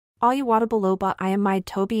Oluwatobiloba Ayomide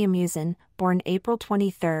Tobi Amusan, born April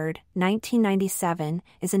 23, 1997,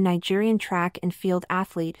 is a Nigerian track and field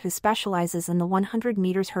athlete who specializes in the 100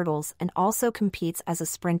 meters hurdles and also competes as a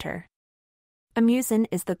sprinter. Amusan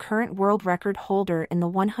is the current world record holder in the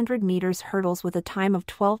 100 meters hurdles with a time of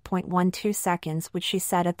 12.12 seconds, which she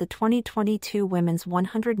set at the 2022 women's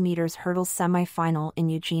 100 meters hurdles semi-final in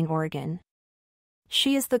Eugene, Oregon.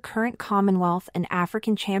 She is the current Commonwealth and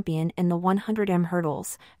African champion in the 100m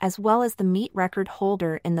hurdles, as well as the meet record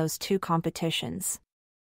holder in those two competitions.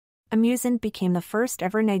 Amusan became the first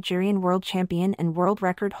ever Nigerian world champion and world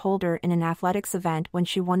record holder in an athletics event when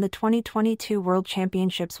she won the 2022 World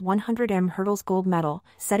Championships 100m hurdles gold medal,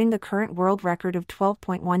 setting the current world record of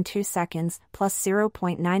 12.12 seconds plus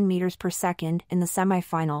 0.9 meters per second in the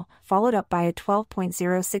semi-final, followed up by a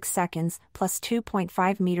 12.06 seconds plus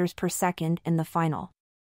 2.5 meters per second in the final.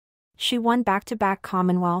 She won back-to-back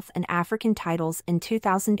Commonwealth and African titles in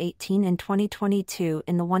 2018 and 2022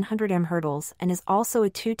 in the 100m hurdles and is also a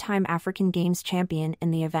two-time African Games champion in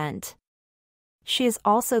the event. She is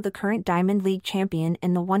also the current Diamond League champion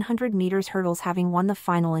in the 100 meters hurdles, having won the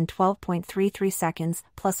final in 12.33 seconds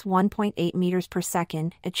plus 1.8 meters per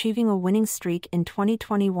second, achieving a winning streak in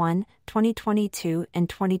 2021, 2022 and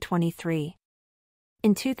 2023.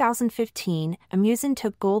 In 2015, Amusan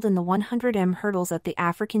took gold in the 100m hurdles at the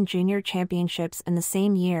African Junior Championships, and the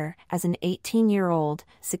same year, as an 18-year-old,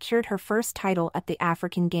 secured her first title at the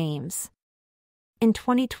African Games. In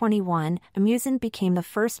 2021, Amusan became the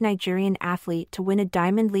first Nigerian athlete to win a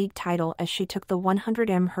Diamond League title as she took the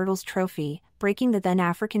 100m hurdles trophy, breaking the then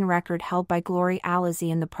African record held by Glory Alazi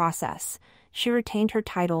in the process. She retained her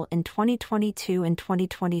title in 2022 and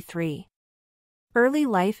 2023. Early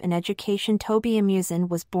life and education. Tobi Amusan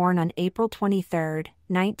was born on April 23,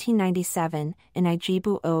 1997, in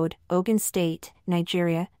Ijebu-Ode, Ogun State,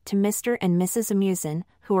 Nigeria, to Mr. and Mrs. Amusan,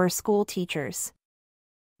 who are school teachers.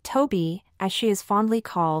 Tobi, as she is fondly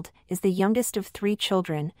called, is the youngest of three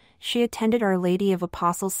children. She attended Our Lady of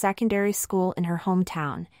Apostles Secondary School in her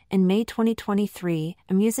hometown. In May 2023,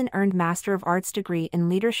 Amusan earned Master of Arts degree in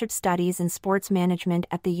Leadership Studies and Sports Management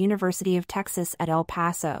at the University of Texas at El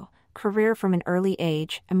Paso. Career. From an early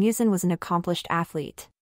age, Amusan was an accomplished athlete.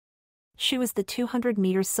 She was the 200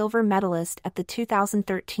 meters silver medalist at the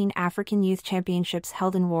 2013 African Youth Championships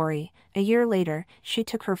held in Warri. A year later, she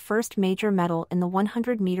took her first major medal in the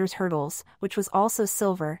 100 meters hurdles, which was also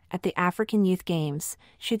silver, at the African Youth Games.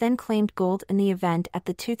 She then claimed gold in the event at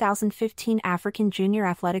the 2015 African Junior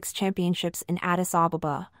Athletics Championships in Addis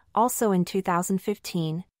Ababa. Also in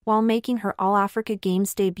 2015, while making her All-Africa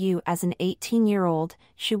Games debut as an 18-year-old,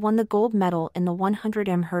 she won the gold medal in the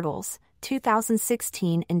 100m hurdles,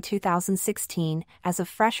 2016 and 2016, as a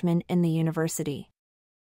freshman in the University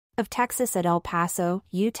of Texas at El Paso,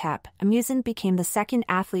 UTEP. Amusan became the second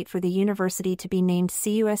athlete for the university to be named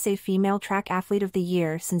CUSA Female Track Athlete of the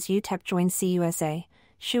Year since UTEP joined CUSA.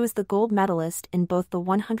 She was the gold medalist in both the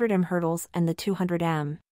 100m hurdles and the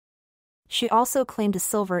 200m. She also claimed a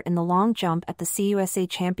silver in the long jump at the CUSA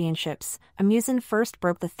Championships. Amusan first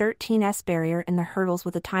broke the 13s barrier in the hurdles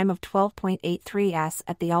with a time of 12.83s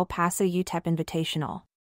at the El Paso UTEP Invitational.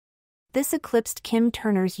 This eclipsed Kim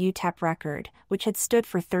Turner's UTEP record, which had stood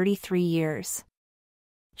for 33 years.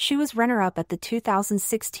 She was runner-up at the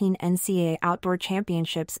 2016 NCAA Outdoor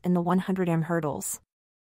Championships in the 100m hurdles.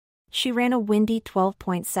 She ran a windy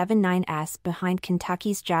 12.79s behind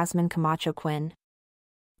Kentucky's Jasmine Camacho-Quinn.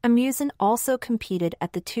 Amusan also competed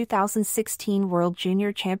at the 2016 World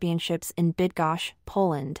Junior Championships in Bydgoszcz,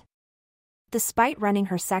 Poland. Despite running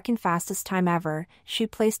her second fastest time ever, she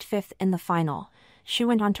placed fifth in the final. She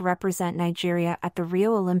went on to represent Nigeria at the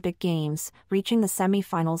Rio Olympic Games, reaching the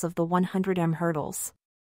semi-finals of the 100m hurdles.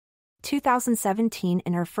 2017.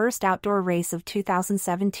 In her first outdoor race of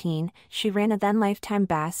 2017, she ran a then lifetime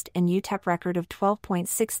best and UTEP record of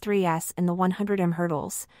 12.63s in the 100m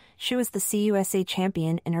hurdles. She was the CUSA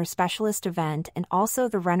champion in her specialist event and also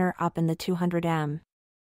the runner-up in the 200m.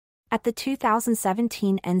 At the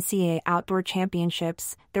 2017 NCAA Outdoor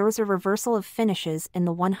Championships, there was a reversal of finishes in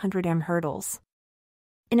the 100m hurdles.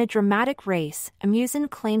 In a dramatic race, Amusan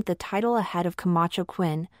claimed the title ahead of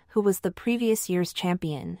Camacho-Quinn, who was the previous year's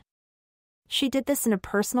champion. She did this in a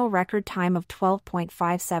personal record time of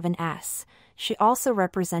 12.57s. She also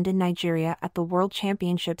represented Nigeria at the World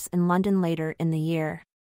Championships in London later in the year.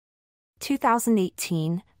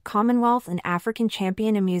 2018, Commonwealth and African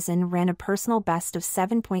champion Amusan ran a personal best of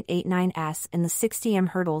 7.89s in the 60m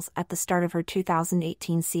hurdles at the start of her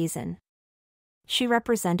 2018 season. She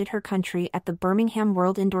represented her country at the Birmingham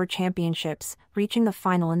World Indoor Championships, reaching the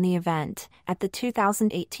final in the event. At the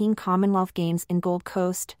 2018 Commonwealth Games in Gold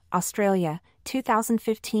Coast, Australia,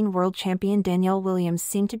 2015 world champion Danielle Williams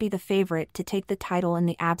seemed to be the favorite to take the title in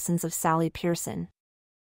the absence of Sally Pearson.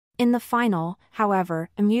 In the final, however,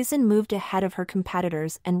 Amusan moved ahead of her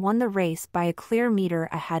competitors and won the race by a clear meter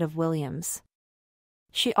ahead of Williams.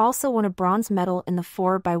 She also won a bronze medal in the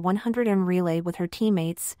 4x100m relay with her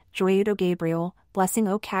teammates, Joyudo Gabriel, Blessing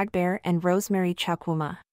Okagbare and Rosemary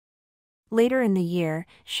Chukwuma. Later in the year,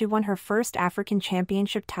 she won her first African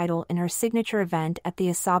Championship title in her signature event at the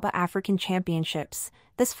Asaba African Championships.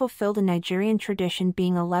 This fulfilled a Nigerian tradition,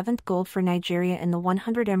 being 11th gold for Nigeria in the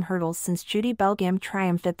 100m hurdles since Judy Belgam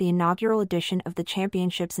triumphed at the inaugural edition of the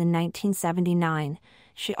championships in 1979.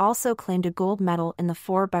 She also claimed a gold medal in the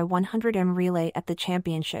 4x100m relay at the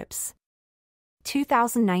championships.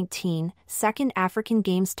 2019, second African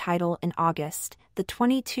Games title in August, the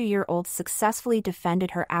 22-year-old successfully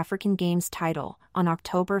defended her African Games title on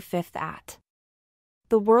October 5 at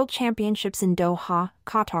the World Championships in Doha,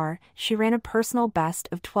 Qatar. She ran a personal best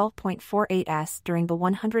of 12.48s during the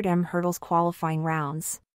 100m hurdles qualifying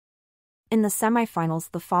rounds. In the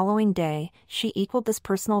semifinals the following day, she equaled this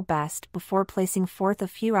personal best before placing fourth a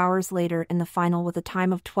few hours later in the final with a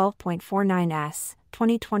time of 12.49s.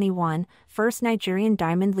 2021, first Nigerian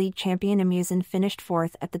Diamond League champion Amusan finished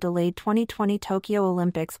fourth at the delayed 2020 Tokyo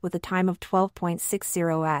Olympics with a time of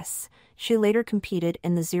 12.60s. She later competed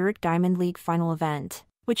in the Zurich Diamond League final event,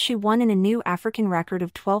 which she won in a new African record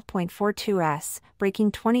of 12.42s,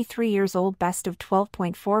 breaking 23-year-old best of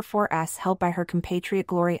 12.44s held by her compatriot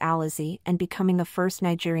Glory Alazi and becoming the first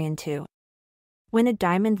Nigerian to win a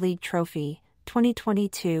Diamond League trophy.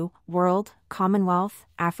 2022 World, Commonwealth,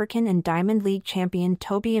 African and Diamond League champion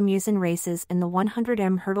Tobi Amusan races in the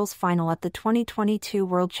 100m hurdles final at the 2022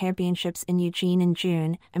 World Championships in Eugene in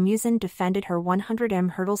June. Amusan defended her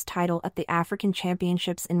 100m hurdles title at the African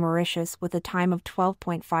Championships in Mauritius with a time of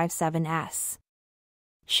 12.57s.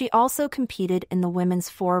 She also competed in the women's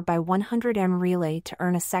 4x100m relay to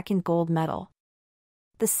earn a second gold medal.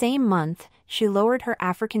 The same month, she lowered her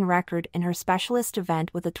African record in her specialist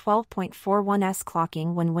event with a 12.41s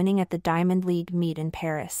clocking when winning at the Diamond League meet in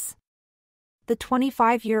Paris. The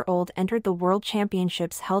 25-year-old entered the World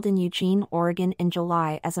Championships held in Eugene, Oregon in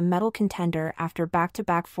July as a medal contender after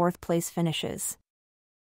back-to-back fourth-place finishes.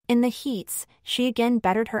 In the heats, she again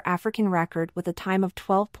bettered her African record with a time of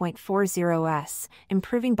 12.40s,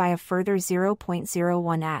 improving by a further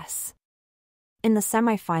 0.01s. In the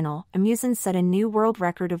semifinal, Amusan set a new world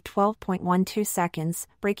record of 12.12 seconds,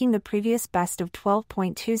 breaking the previous best of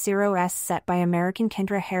 12.20s set by American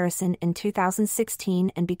Kendra Harrison in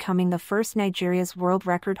 2016 and becoming the first Nigeria's world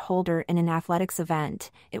record holder in an athletics event.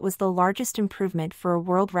 It was the largest improvement for a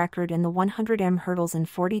world record in the 100m hurdles in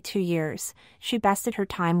 42 years. She bested her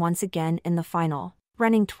time once again in the final,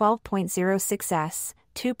 running 12.06s,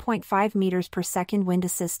 2.5 meters per second wind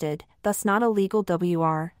assisted, thus not a legal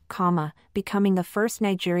WR, becoming the first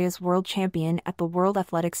Nigeria's world champion at the World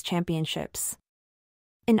Athletics Championships.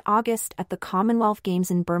 In August at the Commonwealth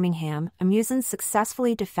Games in Birmingham, Amusan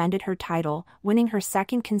successfully defended her title, winning her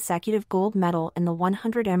second consecutive gold medal in the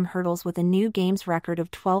 100m hurdles with a new games record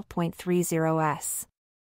of 12.30s.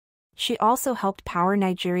 She also helped power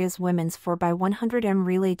Nigeria's women's 4x100m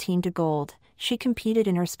relay team to gold. She competed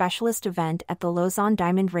in her specialist event at the Lausanne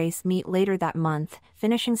Diamond Race meet later that month,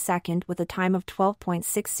 finishing second with a time of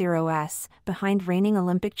 12.60s, behind reigning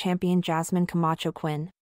Olympic champion Jasmine Camacho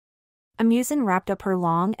Quinn. Amusan wrapped up her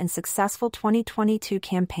long and successful 2022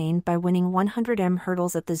 campaign by winning 100m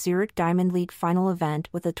hurdles at the Zurich Diamond League final event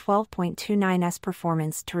with a 12.29s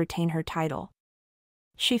performance to retain her title.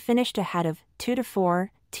 She finished ahead of 2-4,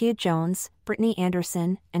 Tia Jones, Brittany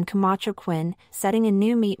Anderson, and Camacho Quinn, setting a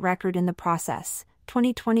new meet record in the process.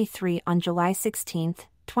 2023 On July 16,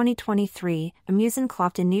 2023, Amusan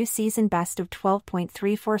clocked a new season best of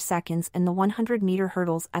 12.34 seconds in the 100-meter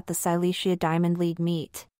hurdles at the Silesia Diamond League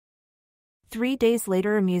meet. 3 days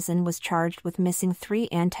later Amusan was charged with missing 3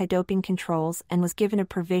 anti-doping controls and was given a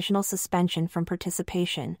provisional suspension from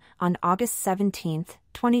participation. On August 17,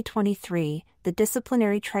 2023, the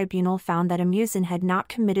disciplinary tribunal found that Amusan had not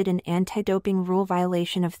committed an anti-doping rule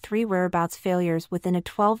violation of 3 whereabouts failures within a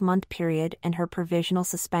 12-month period and her provisional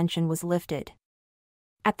suspension was lifted.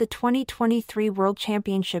 At the 2023 World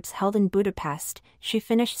Championships held in Budapest, she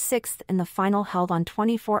finished 6th in the final held on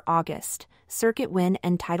 24 August, circuit win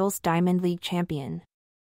and titles Diamond League champion.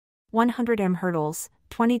 100m hurdles,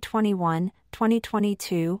 2021,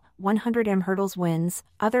 2022, 100m hurdles wins,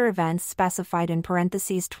 other events specified in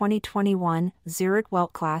parentheses 2021, Zurich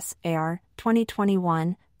Weltklasse, AR,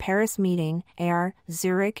 2021, Paris meeting, AR,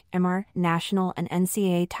 Zurich, MR, National and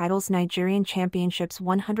NCAA titles Nigerian Championships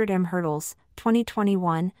 100m hurdles,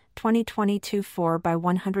 2021, 2022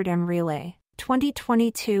 4x100m relay.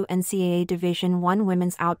 2022 NCAA Division I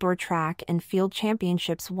Women's Outdoor Track and Field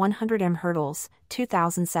Championships 100m Hurdles,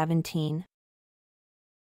 2017.